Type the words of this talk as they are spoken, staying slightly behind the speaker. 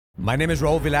My name is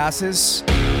Raul Villacis,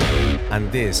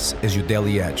 and this is your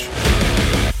Daily Edge.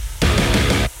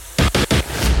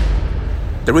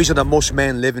 The reason that most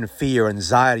men live in fear,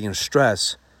 anxiety, and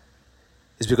stress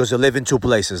is because they live in two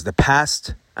places, the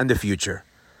past and the future.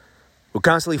 We're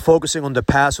constantly focusing on the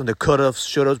past, on the could-haves,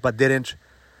 should-haves, but didn't.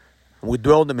 And we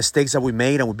dwell on the mistakes that we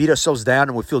made, and we beat ourselves down,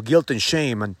 and we feel guilt and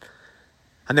shame. And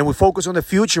then we focus on the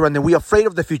future, and then we're afraid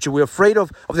of the future. We're afraid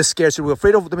of the scarcity. We're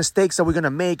afraid of the mistakes that we're going to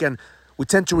make, and we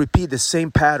tend to repeat the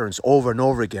same patterns over and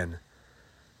over again.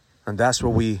 And that's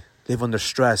where we live under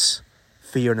stress,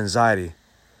 fear, and anxiety.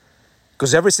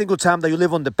 Because every single time that you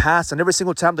live on the past and every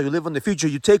single time that you live on the future,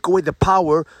 you take away the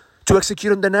power to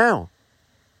execute on the now.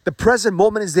 The present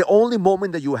moment is the only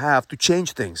moment that you have to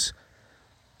change things.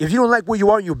 If you don't like where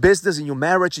you are in your business, in your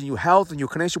marriage, in your health, in your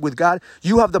connection with God,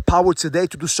 you have the power today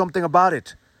to do something about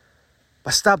it.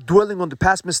 But stop dwelling on the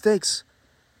past mistakes.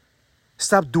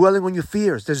 Stop dwelling on your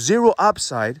fears. There's zero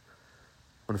upside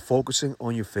on focusing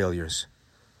on your failures.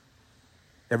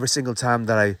 Every single time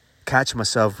that I catch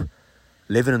myself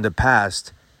living in the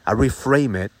past, I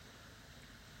reframe it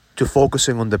to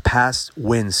focusing on the past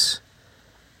wins.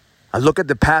 I look at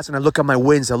the past and I look at my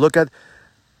wins. I look at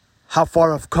how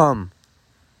far I've come.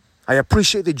 I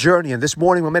appreciate the journey. And this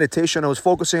morning, my meditation, I was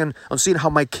focusing on seeing how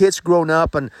my kids grown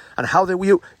up and how they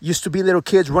used to be little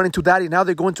kids running to daddy. Now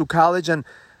they're going to college. And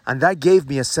that gave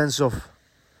me a sense of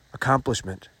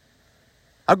accomplishment.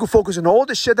 I could focus on all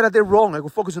the shit that I did wrong. I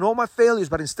could focus on all my failures.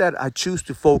 But instead, I choose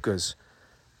to focus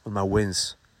on my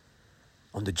wins,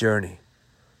 on the journey.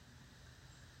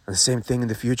 And the same thing in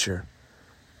the future.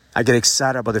 I get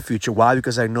excited about the future. Why?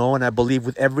 Because I know and I believe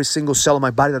with every single cell of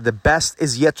my body that the best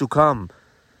is yet to come.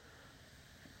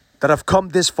 That I've come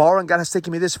this far and God has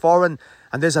taken me this far and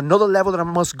there's another level that I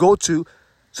must go to.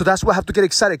 So that's why I have to get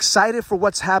excited. Excited for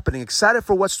what's happening. Excited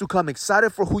for what's to come.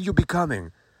 Excited for who you're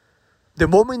becoming. The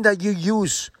moment that you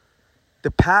use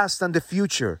the past and the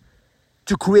future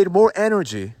to create more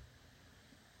energy,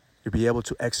 you'll be able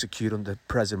to execute on the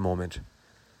present moment.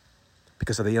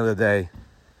 Because at the end of the day,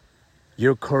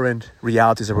 your current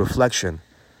reality is a reflection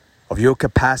of your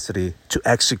capacity to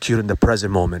execute in the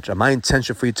present moment. And my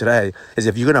intention for you today is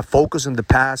if you're going to focus on the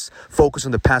past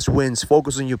wins,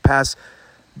 focus on your past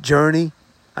journey,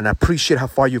 and appreciate how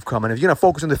far you've come. And if you're going to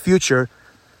focus on the future,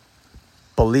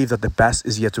 believe that the best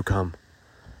is yet to come.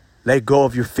 Let go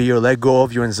of your fear, let go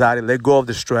of your anxiety, let go of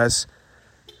the stress,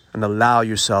 and allow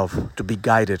yourself to be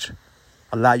guided.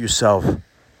 Allow yourself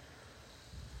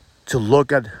to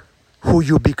look at who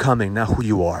you're becoming, not who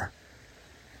you are.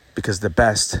 Because the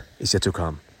best is yet to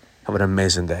come. Have an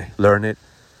amazing day. Learn it,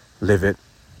 live it,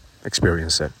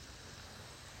 experience it.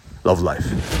 Love life.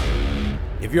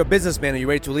 If you're a businessman and you're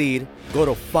ready to lead, go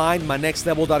to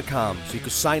findmynextlevel.com so you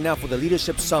can sign up for the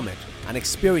Leadership Summit, an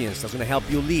experience that's going to help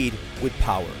you lead with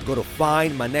power. Go to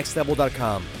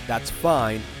findmynextlevel.com. That's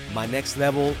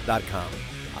findmynextlevel.com.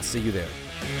 I'll see you there.